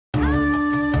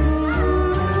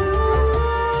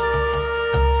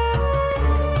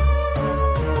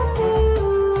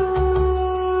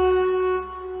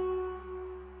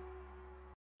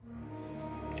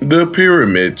The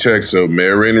Pyramid Text of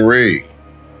Merenre,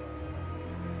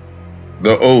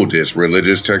 the oldest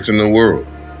religious text in the world,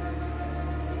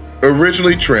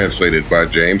 originally translated by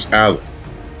James Allen.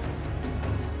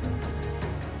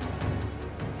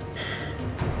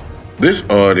 This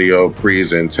audio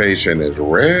presentation is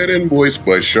read and voiced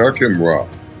by Shakim Ra.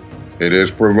 It is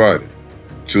provided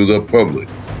to the public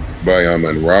by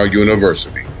Merenre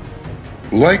University.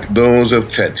 Like those of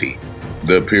Teti,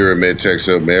 the Pyramid Text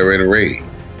of Merenre,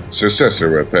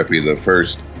 successor of Pepi I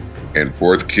and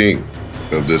fourth king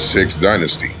of the 6th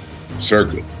dynasty,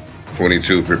 circa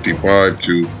 2255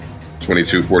 to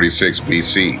 2246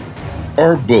 BC,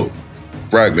 are both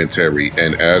fragmentary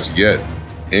and as yet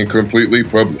incompletely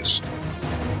published.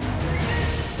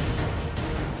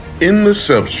 In the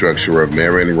substructure of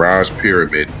Merenre's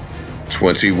pyramid,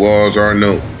 20 walls are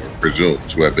known or presumed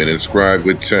to have been inscribed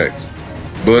with text,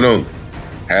 but only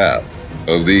half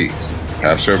of these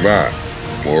have survived,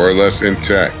 more or less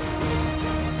intact.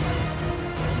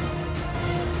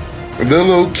 The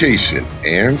location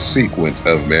and sequence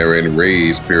of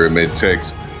Merenre's pyramid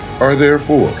text are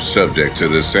therefore subject to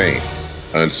the same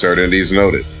uncertainties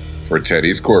noted for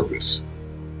Teti's corpus.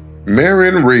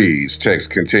 Merenre's text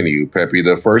continue Pepi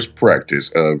I's practice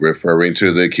of referring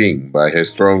to the king by his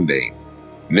throne name.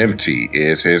 Nimti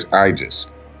is his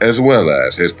aegis, as well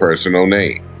as his personal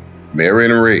name,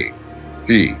 Merenre,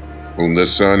 he whom the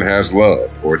sun has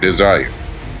loved or desired.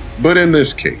 But in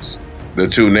this case, the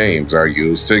two names are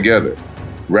used together,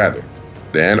 rather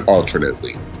than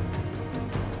alternately.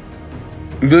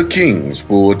 The king's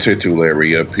full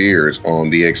titulary appears on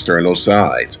the external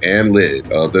sides and lid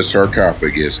of the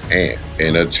sarcophagus and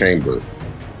in a chamber,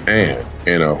 and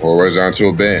in a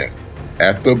horizontal band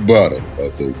at the bottom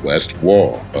of the west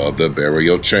wall of the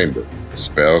burial chamber,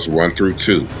 spells 1 through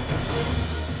 2.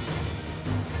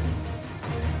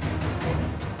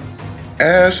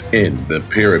 As in the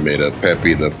pyramid of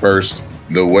Pepi I,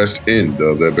 the west end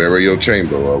of the burial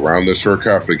chamber around the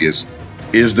sarcophagus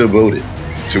is devoted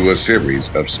to a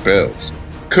series of spells,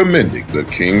 commending the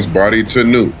king's body to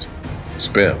Nut,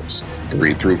 spells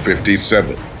 3 through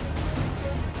 57.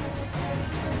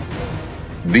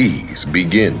 These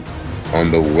begin on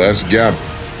the west gable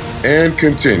and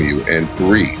continue in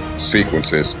 3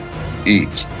 sequences,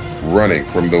 each running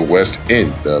from the west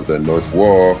end of the north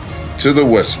wall to the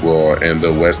west wall and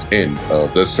the west end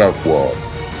of the south wall,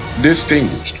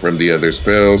 distinguished from the other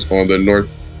spells on the north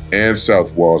and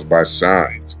south walls by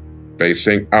signs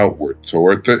facing outward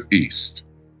toward the east.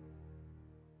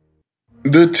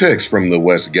 The text from the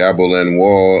west gable and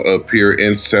wall appear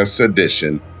in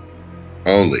succession.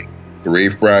 Only 3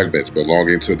 fragments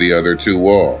belonging to the other 2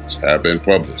 walls have been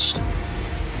published.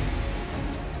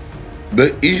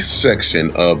 The east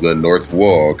section of the north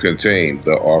wall contained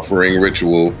the offering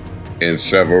ritual in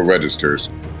several registers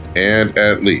and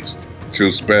at least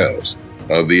 2 spells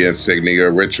of the insignia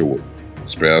ritual,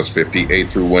 spells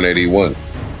 58 through 181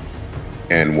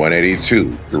 and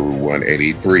 182 through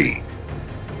 183.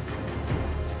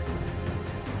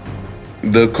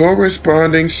 The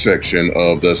corresponding section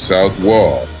of the south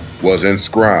wall was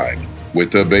inscribed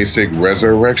with the basic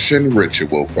resurrection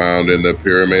ritual found in the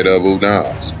Pyramid of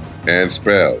Unas and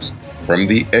spells from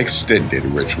the extended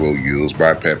ritual used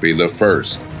by Pepi I,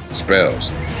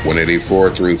 spells 184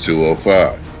 through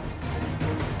 205.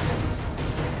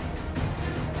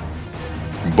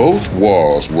 Both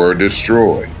walls were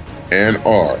destroyed and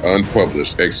are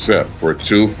unpublished except for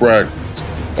 2 fragments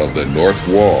of the north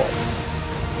wall.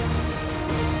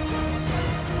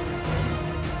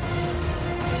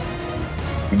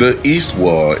 The east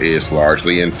wall is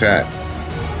largely intact.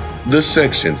 The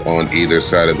sections on either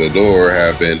side of the door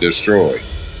have been destroyed,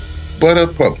 but a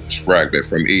published fragment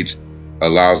from each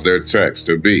allows their text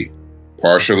to be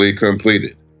partially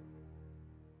completed.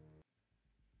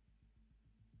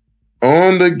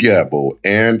 On the gable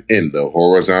and in the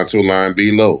horizontal line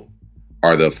below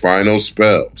are the final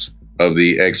spells of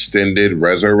the extended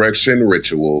resurrection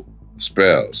ritual,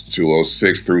 spells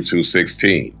 206 through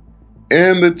 216,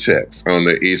 and the text on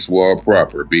the east wall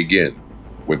proper begin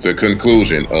with the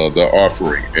conclusion of the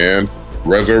offering and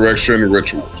resurrection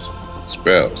rituals,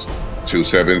 spells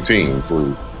 217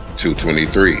 through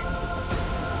 223.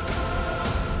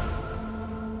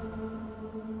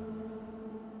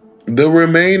 The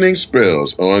remaining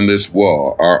spells on this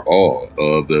wall are all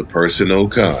of the personal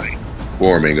kind,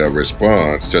 forming a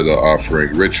response to the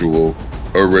offering ritual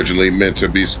originally meant to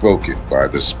be spoken by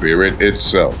the spirit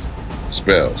itself,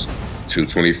 spells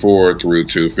 224 through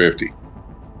 250.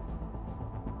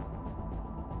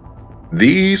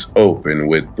 These open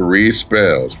with 3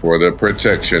 spells for the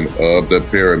protection of the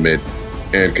pyramid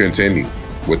and continue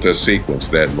with a sequence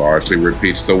that largely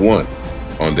repeats the one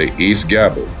on the east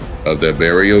gable of the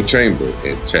burial chamber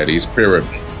in Teti's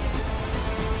pyramid.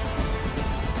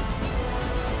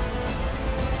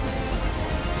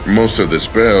 Most of the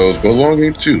spells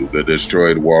belonging to the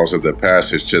destroyed walls of the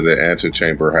passage to the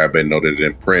antechamber have been noted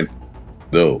in print,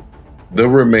 though the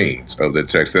remains of the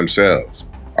texts themselves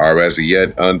are as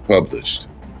yet unpublished.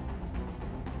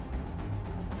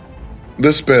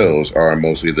 The spells are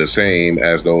mostly the same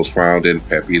as those found in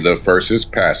Pepi I's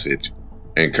passage,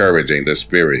 encouraging the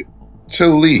spirit to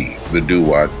leave the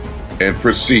Duat and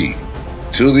proceed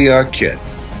to the Akhet,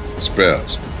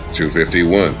 spells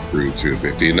 251 through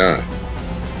 259.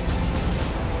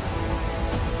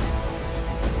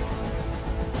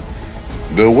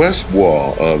 The west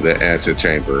wall of the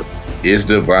antechamber is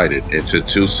divided into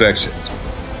two sections,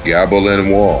 gable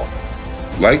and wall,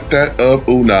 like that of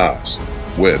Unas,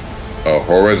 with a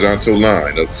horizontal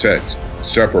line of text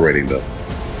separating them.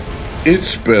 Its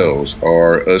spells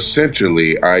are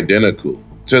essentially identical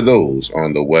to those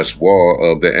on the west wall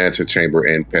of the antechamber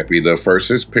in Pepi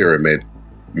I's pyramid,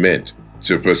 meant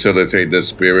to facilitate the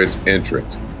spirit's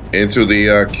entrance into the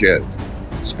Akhet,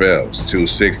 spells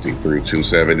 260 through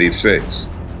 276.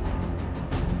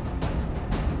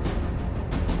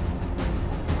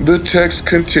 The text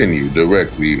continue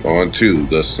directly onto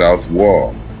the south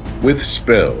wall, with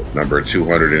spell number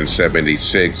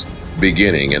 276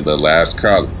 beginning in the last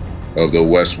column of the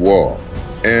west wall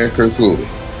and concluding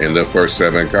in the first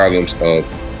 7 columns of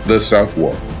the south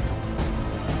wall.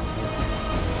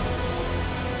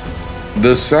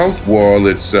 The south wall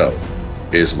itself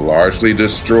is largely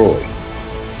destroyed.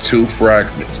 2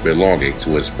 fragments belonging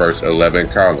to its first 11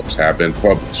 columns have been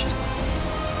published.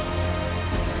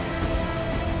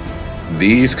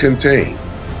 These contain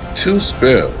 2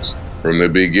 spells from the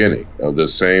beginning of the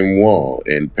same wall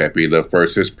in Pepi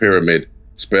I's pyramid,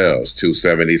 spells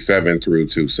 277 through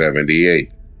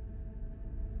 278.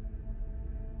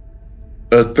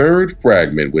 A third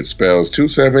fragment with spells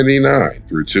 279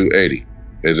 through 280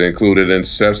 is included in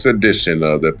Seth's edition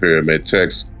of the pyramid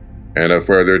text, and a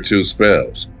further 2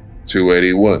 spells,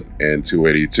 281 and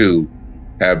 282,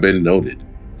 have been noted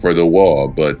for the wall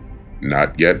but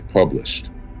not yet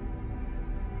published.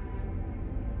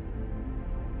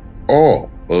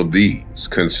 All of these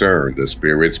concern the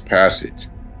spirit's passage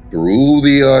through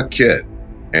the Akhet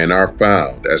and are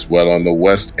found as well on the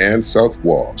west and south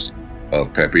walls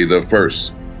of Pepi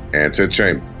I's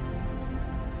antechamber.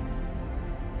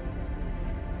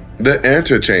 The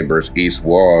antechamber's east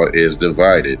wall is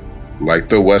divided like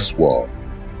the west wall.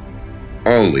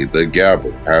 Only the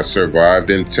gable has survived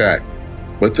intact,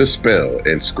 but the spell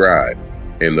inscribed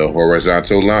in the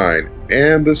horizontal line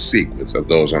and the sequence of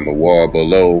those on the wall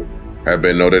below have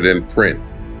been noted in print,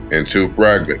 and 2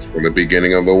 fragments from the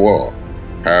beginning of the wall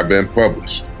have been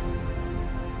published.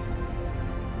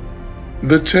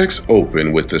 The texts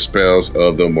open with the spells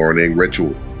of the morning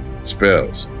ritual,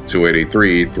 spells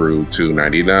 283 through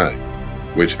 299,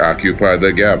 which occupy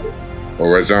the gable,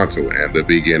 horizontal, and the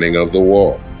beginning of the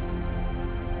wall.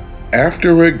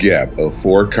 After a gap of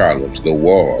 4 columns, the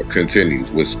wall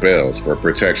continues with spells for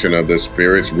protection of the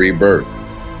spirit's rebirth,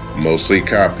 mostly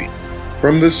copied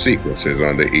from the sequences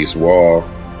on the east wall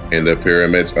in the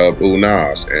pyramids of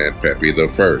Unas and Pepi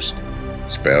I,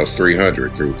 spells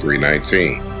 300 through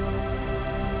 319.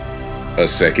 A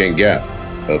second gap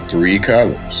of 3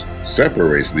 columns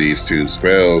separates these 2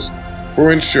 spells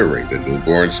for ensuring the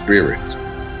newborn spirit's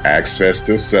access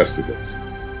to sustenance.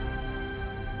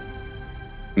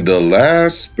 The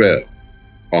last spell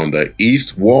on the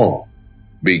east wall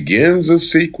begins a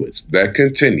sequence that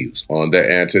continues on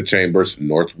the antechamber's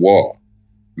north wall,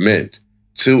 meant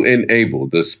to enable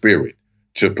the spirit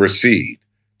to proceed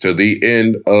to the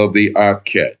end of the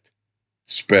Akhet,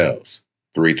 spells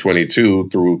 322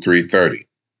 through 330.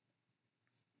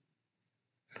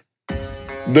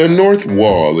 The north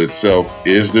wall itself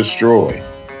is destroyed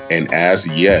and as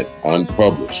yet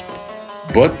unpublished,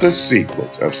 but the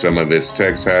sequence of some of its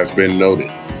texts has been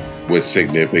noted, with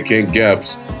significant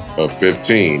gaps of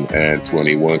 15 and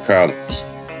 21 columns.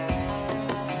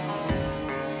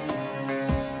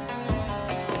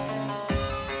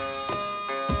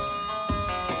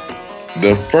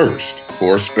 The first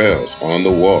 4 spells on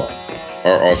the wall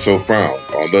are also found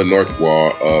on the north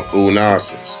wall of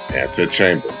Unas's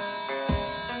antechamber.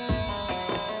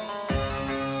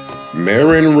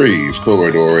 Merenre's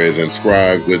corridor is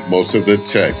inscribed with most of the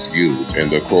text used in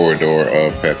the corridor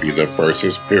of Pepi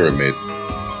I's pyramid.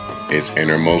 Its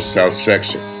innermost south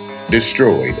section,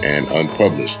 destroyed and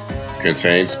unpublished,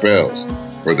 contains spells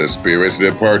for the spirit's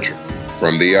departure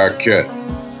from the Akhet,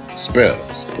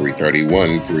 spells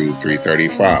 331 through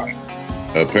 335,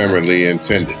 apparently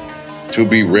intended to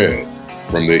be read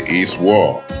from the east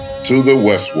wall to the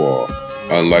west wall,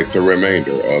 unlike the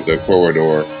remainder of the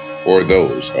corridor or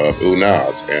those of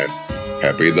Unaz and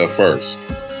Happy the First.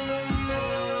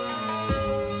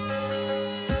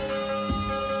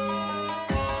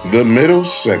 The middle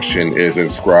section is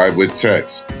inscribed with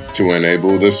text to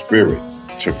enable the spirit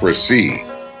to proceed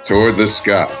toward the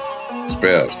sky,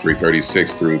 spells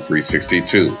 336 through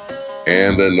 362,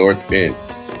 and the north end,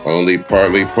 only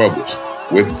partly published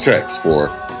with text for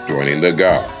joining the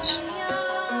gods.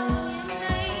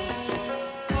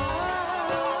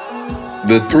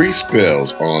 The three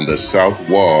spells on the south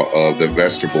wall of the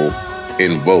vestibule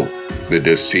invoke the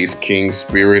deceased king's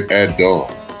spirit at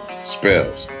dawn,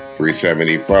 spells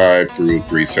 375 through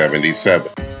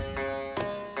 377.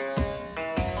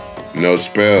 No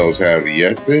spells have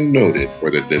yet been noted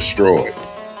for the destroyed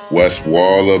west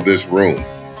wall of this room.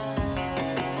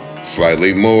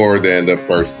 Slightly more than the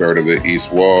first third of the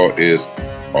east wall is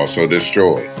also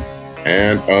destroyed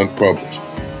and unpublished,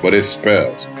 but its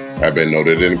spells have been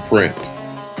noted in print.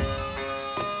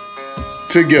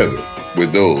 Together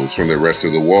with those from the rest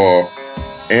of the wall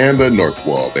and the north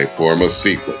wall, they form a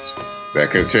sequence that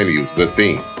continues the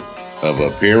theme of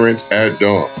appearance at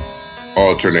dawn,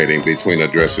 alternating between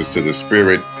addresses to the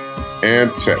spirit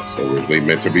and text originally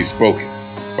meant to be spoken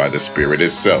by the spirit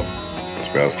itself,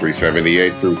 spells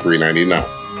 378 through 399.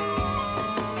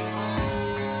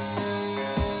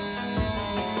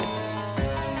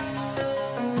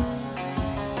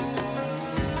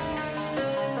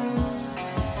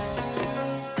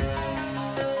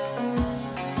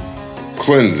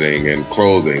 Cleansing and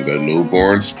clothing the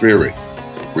newborn spirit.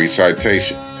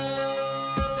 Recitation.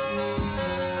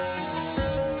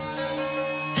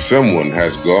 Someone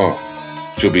has gone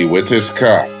to be with his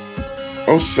Ka.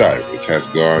 Osiris has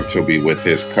gone to be with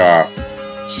his Ka.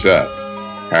 Seth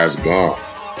has gone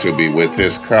to be with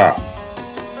his Ka.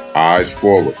 Eyes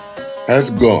forward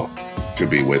has gone to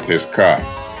be with his Ka.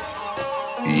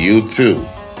 You too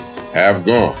have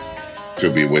gone to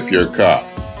be with your Ka.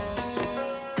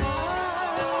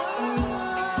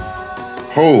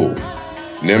 Ho,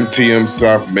 Nemtium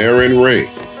Saf Merenre.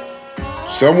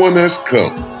 Someone has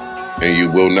come, and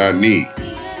you will not need.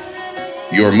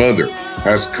 Your mother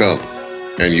has come,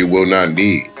 and you will not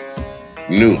need.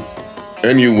 Nut,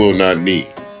 and you will not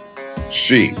need.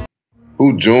 She,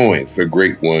 who joins the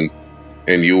Great One,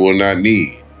 and you will not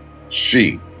need.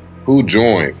 She, who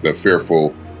joins the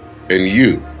fearful, and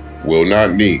you will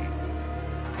not need.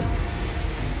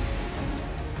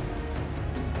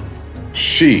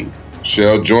 She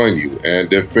shall join you and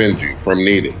defend you from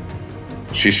needing.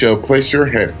 She shall place your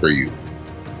head for you,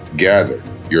 gather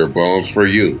your bones for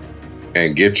you,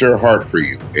 and get your heart for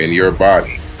you in your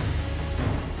body.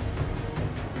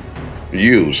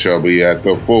 You shall be at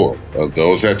the fore of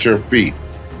those at your feet,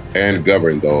 and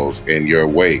govern those in your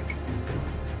wake.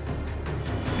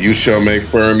 You shall make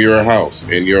firm your house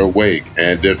in your wake,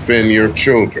 and defend your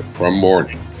children from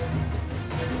mourning.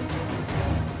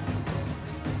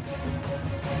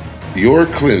 Your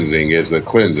cleansing is the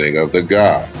cleansing of the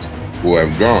gods who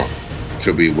have gone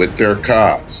to be with their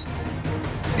Kas.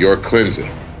 Your cleansing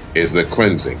is the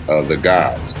cleansing of the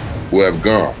gods who have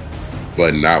gone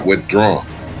but not withdrawn.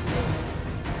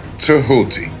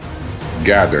 Tahuti,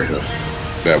 gather him,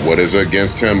 that what is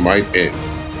against him might end.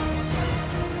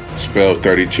 Spell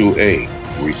 32a,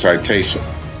 recitation.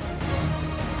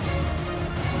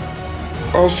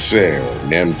 Oser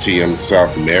Nemtium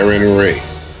Saf Merenre.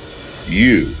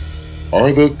 You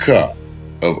are the Ka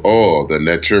of all the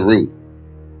Netcheru.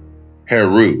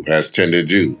 Heru has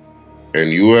tended you,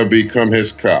 and you have become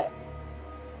his Ka.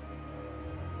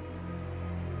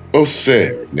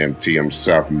 Oser Nemtium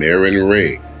Saf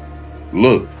Merenre.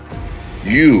 Look,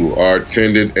 you are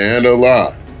tended and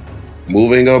alive,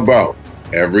 moving about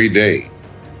every day,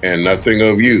 and nothing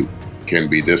of you can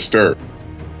be disturbed.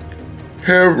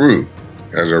 Heru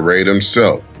has arrayed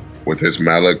himself with his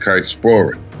malachite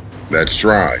sporet that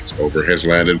strides over his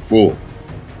land in full.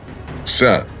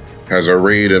 Seth has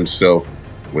arrayed himself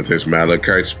with his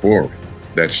malachite sporet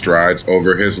that strides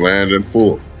over his land in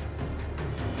full.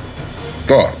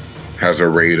 Thoth has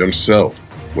arrayed himself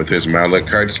with his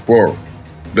malachite sporet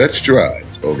that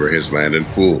strides over his land in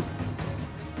full.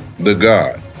 The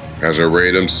god has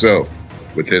arrayed himself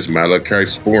with his malachite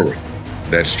sporet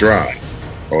that strides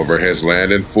over his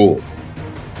land in full.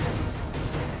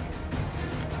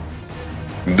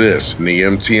 This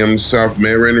Neemtium Saf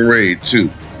Merenre too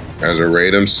has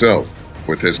arrayed himself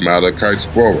with his malachite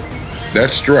sporet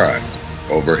that strides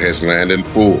over his land in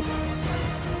full.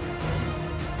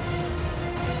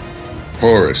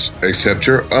 Horus, accept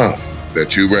your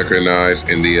that you recognize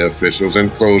in the official's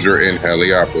enclosure in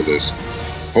Heliopolis.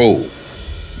 Ho,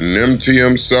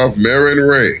 Nemtium Saf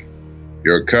Merenre,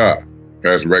 your Ka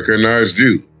has recognized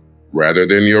you rather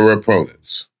than your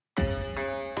opponents.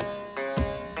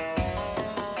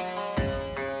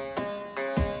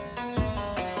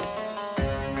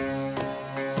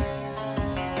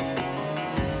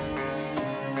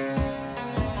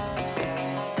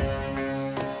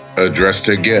 Addressed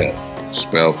to Geb,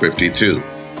 spell 52.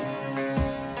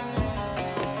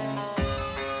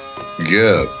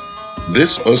 Geb,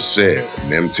 this Oser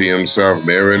Nemtium Saf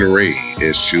Merenre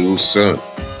is Shu's son.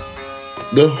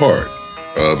 The heart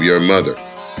of your mother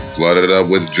flooded up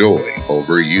with joy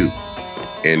over you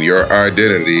in your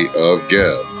identity of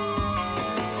Geb.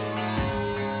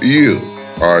 You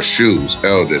are Shu's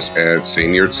eldest and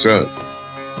senior son,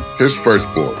 his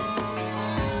firstborn.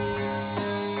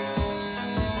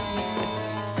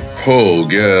 Ho,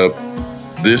 Geb,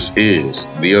 this is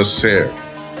the Oser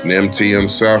Nemtium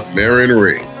Saf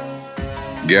Merenre.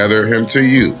 Gather him to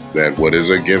you, that what is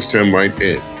against him might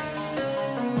end.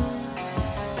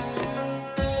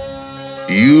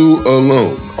 You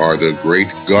alone are the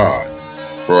great God,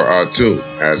 for Atum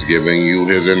has given you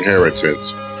his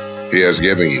inheritance. He has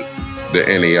given you the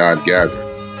Ennead gathered,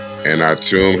 and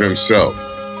Atum himself,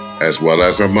 as well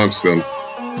as amongst them,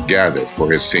 gathered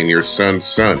for his senior son's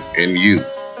son in you.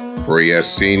 For he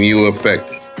has seen you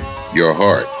effective, your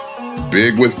heart,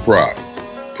 big with pride,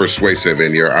 persuasive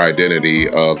in your identity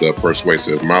of the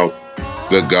persuasive mouth,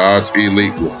 the God's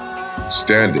elite one,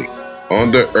 standing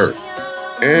on the earth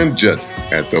and judging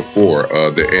at the fore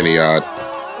of the Ennead,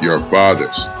 your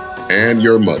fathers and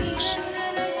your mothers.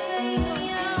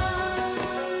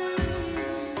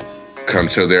 Come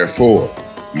to therefore,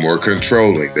 more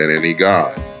controlling than any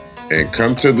God, and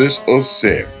come to this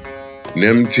Oser,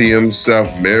 Nemtium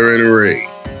Saf Merenre,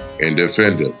 and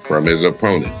defend him from his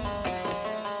opponent.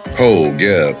 Ho,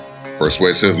 Geb,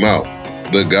 persuasive mouth,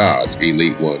 the God's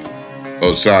elite one.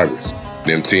 Osiris,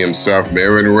 Nemtium Saf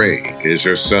Merenre, is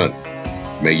your son.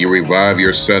 May you revive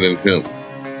your son in him.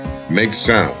 Make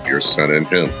sound your son in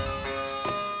him.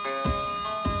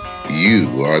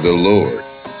 You are the Lord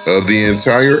of the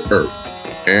entire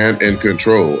earth and in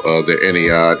control of the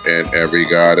Ennead and every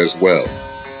god as well.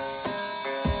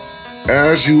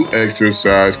 As you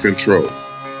exercise control,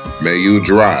 may you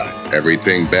drive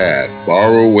everything bad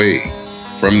far away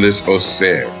from this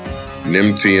Oser,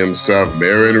 Nemtium Saf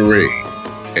Merenre,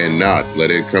 and not let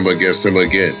it come against him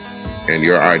again, and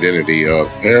your identity of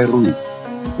Heru,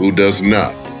 who does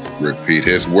not repeat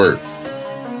his word.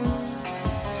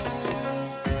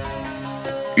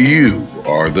 You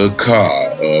are the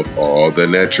Ka of all the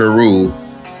Necharu,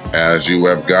 as you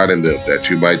have gotten them that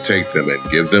you might take them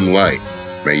and give them life.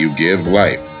 May you give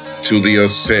life to the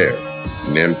Oser,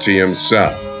 Nemtium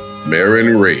Saf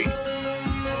Merenre.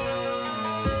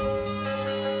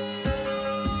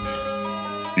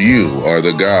 You are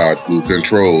the God who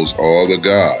controls all the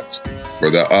gods,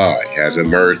 for the eye has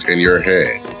emerged in your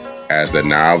head as the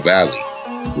Nile Valley,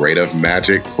 great of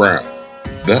magic crown.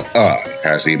 The eye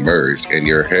has emerged in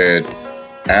your head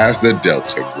as the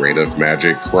Delta, great of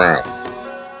magic crown.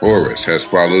 Horus has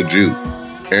followed you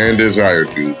and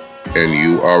desired you, and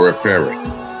you are apparent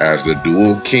as the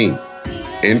dual king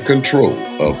in control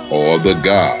of all the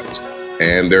gods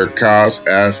and their Kas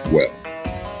as well.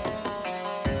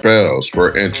 Spells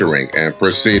for entering and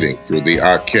proceeding through the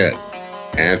Akhet,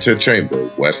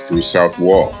 antechamber west through south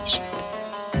walls.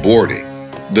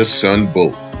 Boarding the sun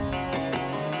boat.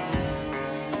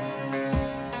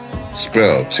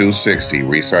 Spell 260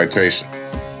 recitation.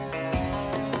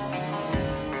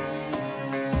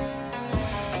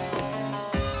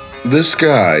 The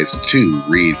skies, too,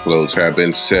 reed flows have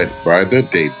been set by the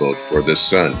day boat for the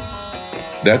sun,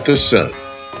 that the sun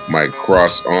might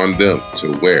cross on them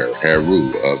to where Heru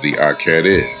of the Akhet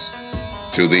is,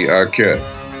 to the Akhet.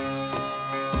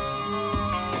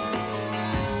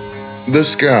 The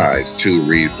skies, too,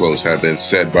 reed flows have been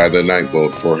set by the night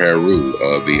boat for Heru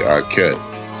of the Akhet,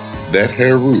 that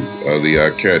Heru of the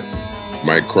Akhet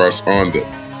might cross on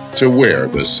them to where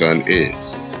the sun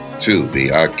is, to the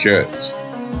Akhet.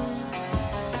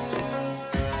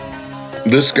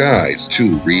 The skies,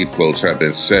 too, reed floats have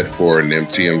been set for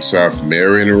Nemtium Saf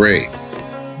Merenre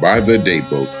by the day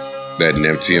boat, that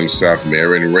Nemtium Saf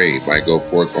Merenre might go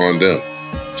forth on them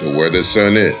to where the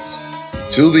sun is,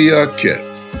 to the Akhet.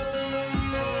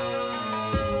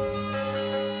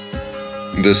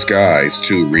 The skies,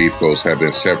 too, reed floats have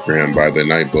been set for him by the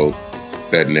night boat,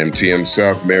 that Nemtium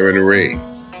Saf Merenre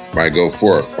might go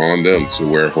forth on them to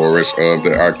where Horus of the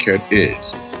Akhet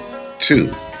is, to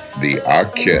the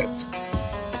Akhet.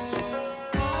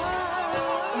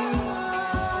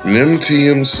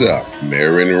 Nemtium Saf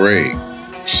Merenre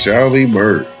shall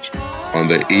emerge on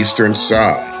the eastern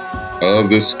side of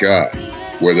the sky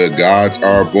where the gods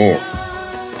are born,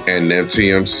 and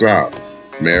Nemtium Saf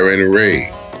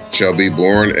Merenre shall be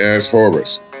born as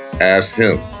Horus, as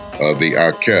him of the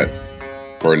Akhet.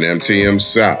 For Nemtium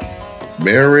Saf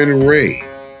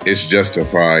Merenre is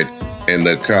justified in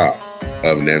the Ka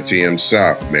of Nemtium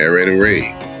Saf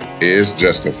Merenre is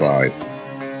justified.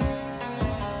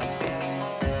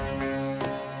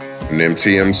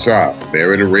 Nemtium Saf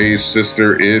Merenre's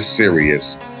sister is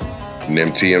Sirius.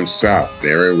 Nemtium Saf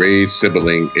Merenre's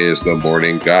sibling is the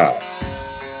morning god.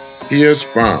 He has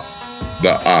found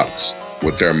the ox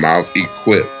with their mouth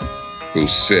equipped, who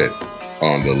sit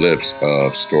on the lips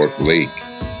of Stork Lake,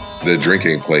 the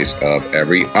drinking place of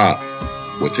every ox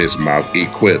with his mouth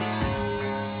equipped.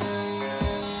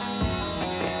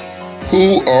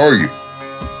 Who are you?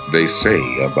 They say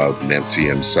about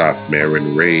Nemtium Saf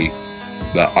Merenre,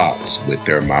 the ox with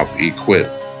their mouth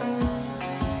equipped.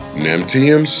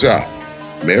 Nemtium Saf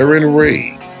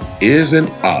Merenre is an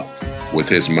ox with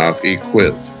his mouth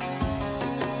equipped.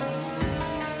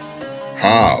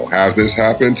 How has this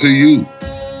happened to you?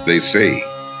 They say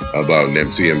about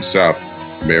Nemtium Saf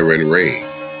Merenre,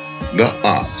 the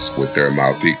ox with their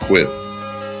mouth equipped,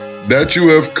 that you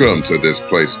have come to this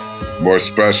place more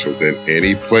special than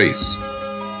any place.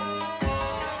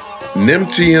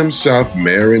 Nemtium Saf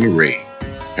Merenre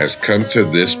has come to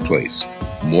this place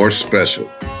more special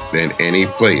than any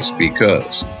place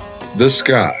because the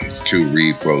skies to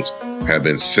reed floats have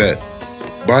been set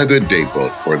by the day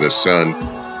boat for the sun,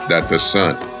 that the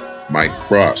sun might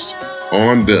cross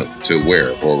on them to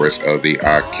where Horus of the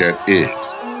Akhet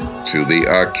is, to the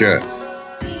Akhet.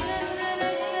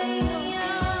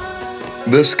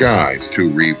 The skies to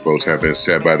reed floats have been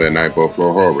set by the night boat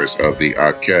for Horus of the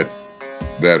Akhet,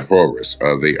 that Horus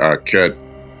of the Akhet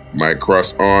might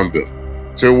cross on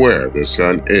them to where the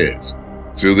sun is,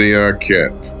 to the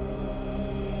Akhet.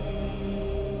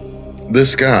 The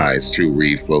skies to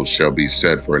reed floats shall be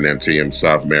set for Nemtium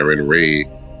Saf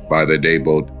Merenre by the day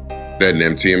boat, that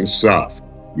Nemtium Saf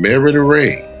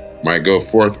Merenre might go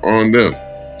forth on them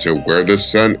to where the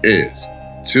sun is,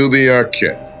 to the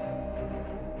Akhet.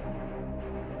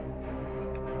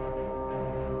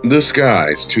 The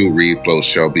skies to reed floats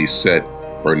shall be set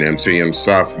for Nemtium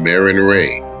Saf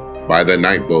Merenre by the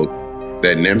night boat,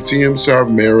 that Nemtium Saf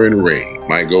Merenre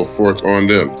might go forth on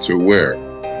them to where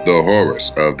the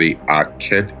Horus of the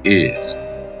Akhet is,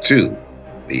 to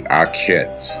the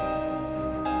Akhet.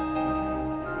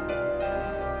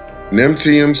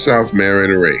 Nemtium Saf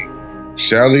Merenre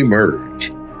shall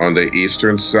emerge on the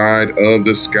eastern side of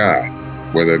the sky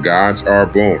where the gods are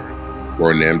born,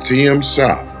 for Nemtium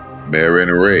Saf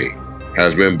Merenre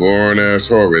has been born as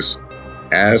Horus,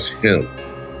 as him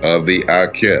of the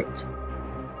Akhet.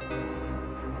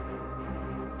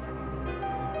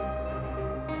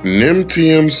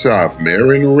 Nemtium Saf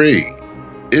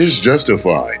Merenre is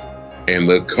justified, and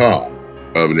the Ka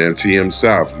of Nemtium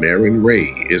Saf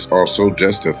Merenre is also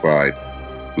justified.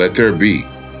 Let there be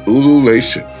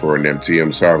ululation for Nemtium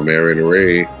Saf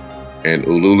Merenre, and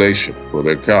ululation for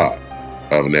the Ka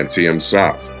of Nemtium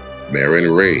Saf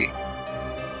Merenre.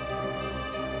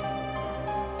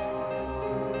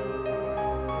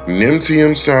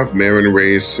 Nemtium Saf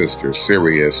Merenre's sister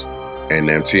Sirius, and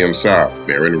Nemtium Saf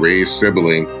Merenre's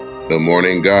sibling, the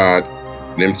morning god,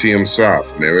 Nemtium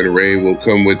Saf Merenre will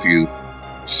come with you,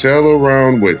 sail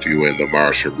around with you in the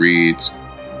marsh of reeds,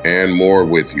 and more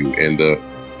with you in the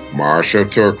marsh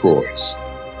of turquoise.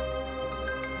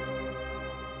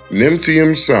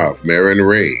 Nemtium Saf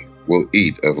Merenre will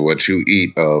eat of what you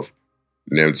eat of.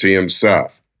 Nemtium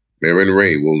Saf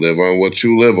Merenre will live on what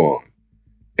you live on.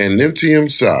 And Nemtium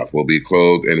Saf will be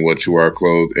clothed in what you are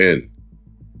clothed in.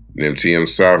 Nemtium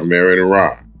Saf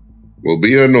Merenre will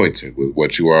be anointed with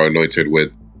what you are anointed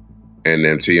with. And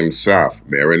Nemtium Saf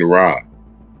Merenre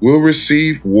will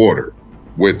receive water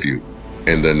with you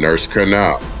in the nurse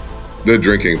canal, the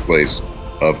drinking place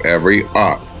of every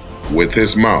ox with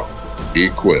his mouth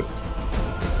equipped.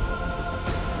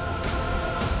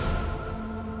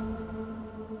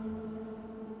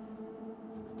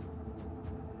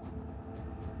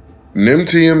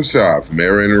 Nemtium Saf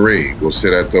Merenre will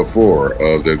sit at the fore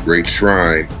of the great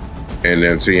shrine, and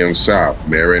Nemtium Saf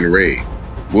Merenre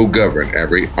will govern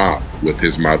every ox with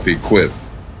his mouth equipped.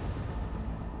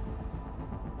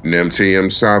 Nemtium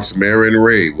Saf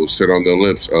Merenre will sit on the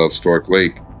lips of Stork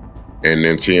Lake, and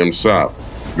Nemtium Saf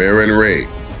Merenre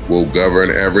will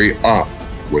govern every ox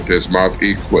with his mouth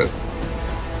equipped.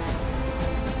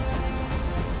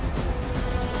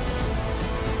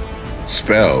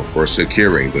 Spell for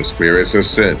securing the spirit's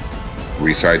ascent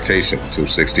Recitation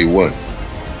 261.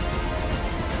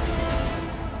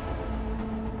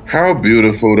 How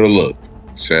beautiful to look,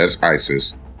 says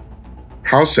Isis.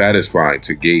 How satisfying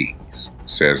to gaze,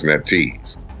 says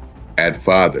Nephthys, at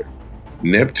Father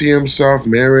Neptune soft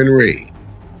Merenre,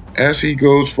 as he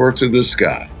goes forth to the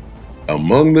sky,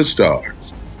 among the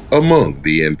stars, among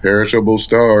the imperishable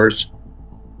stars,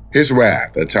 his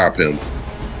wrath atop him,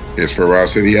 his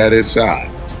ferocity at his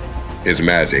sides, his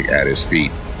magic at his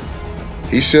feet.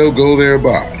 He shall go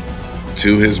thereby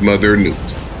to his mother Nut.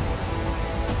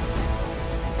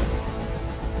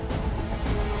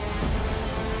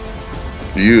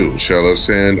 You shall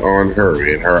ascend on her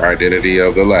in her identity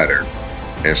of the latter,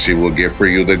 and she will give for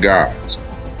you the gods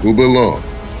who belong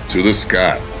to the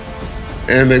sky,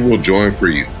 and they will join for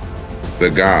you the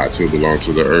gods who belong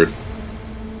to the earth,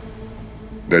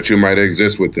 that you might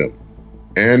exist with them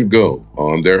and go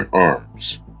on their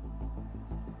arms.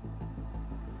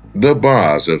 The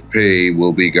Bas of Pe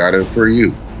will be gotten for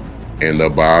you, and the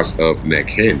Bas of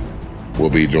Nekhen will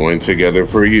be joined together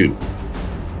for you.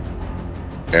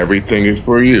 Everything is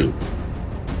for you.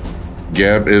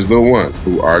 Geb is the one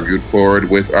who argued forward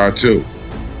with Atu,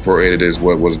 for it is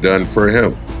what was done for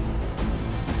him.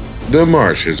 The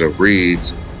marshes of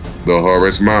reeds, the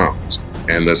Horus mounds,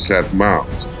 and the Seth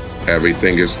mounds,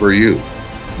 everything is for you.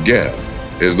 Geb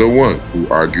is the one who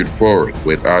argued forward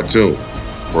with Atu,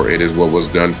 for it is what was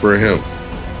done for him.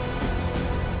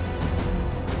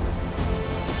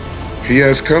 He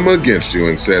has come against you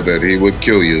and said that he would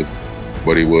kill you,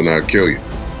 but he will not kill you.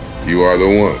 You are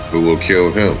the one who will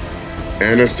kill him,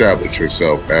 and establish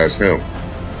yourself as him,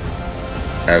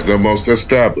 as the most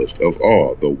established of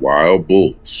all the wild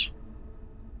bulls.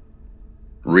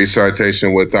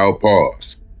 Recitation without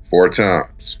pause, 4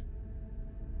 times.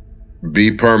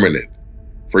 Be permanent,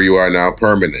 for you are now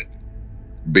permanent.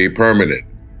 Be permanent,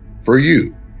 for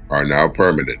you are now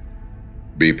permanent.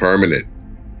 Be permanent,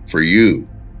 for you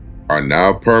are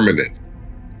now permanent.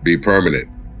 Be permanent,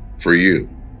 for you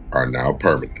are now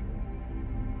permanent.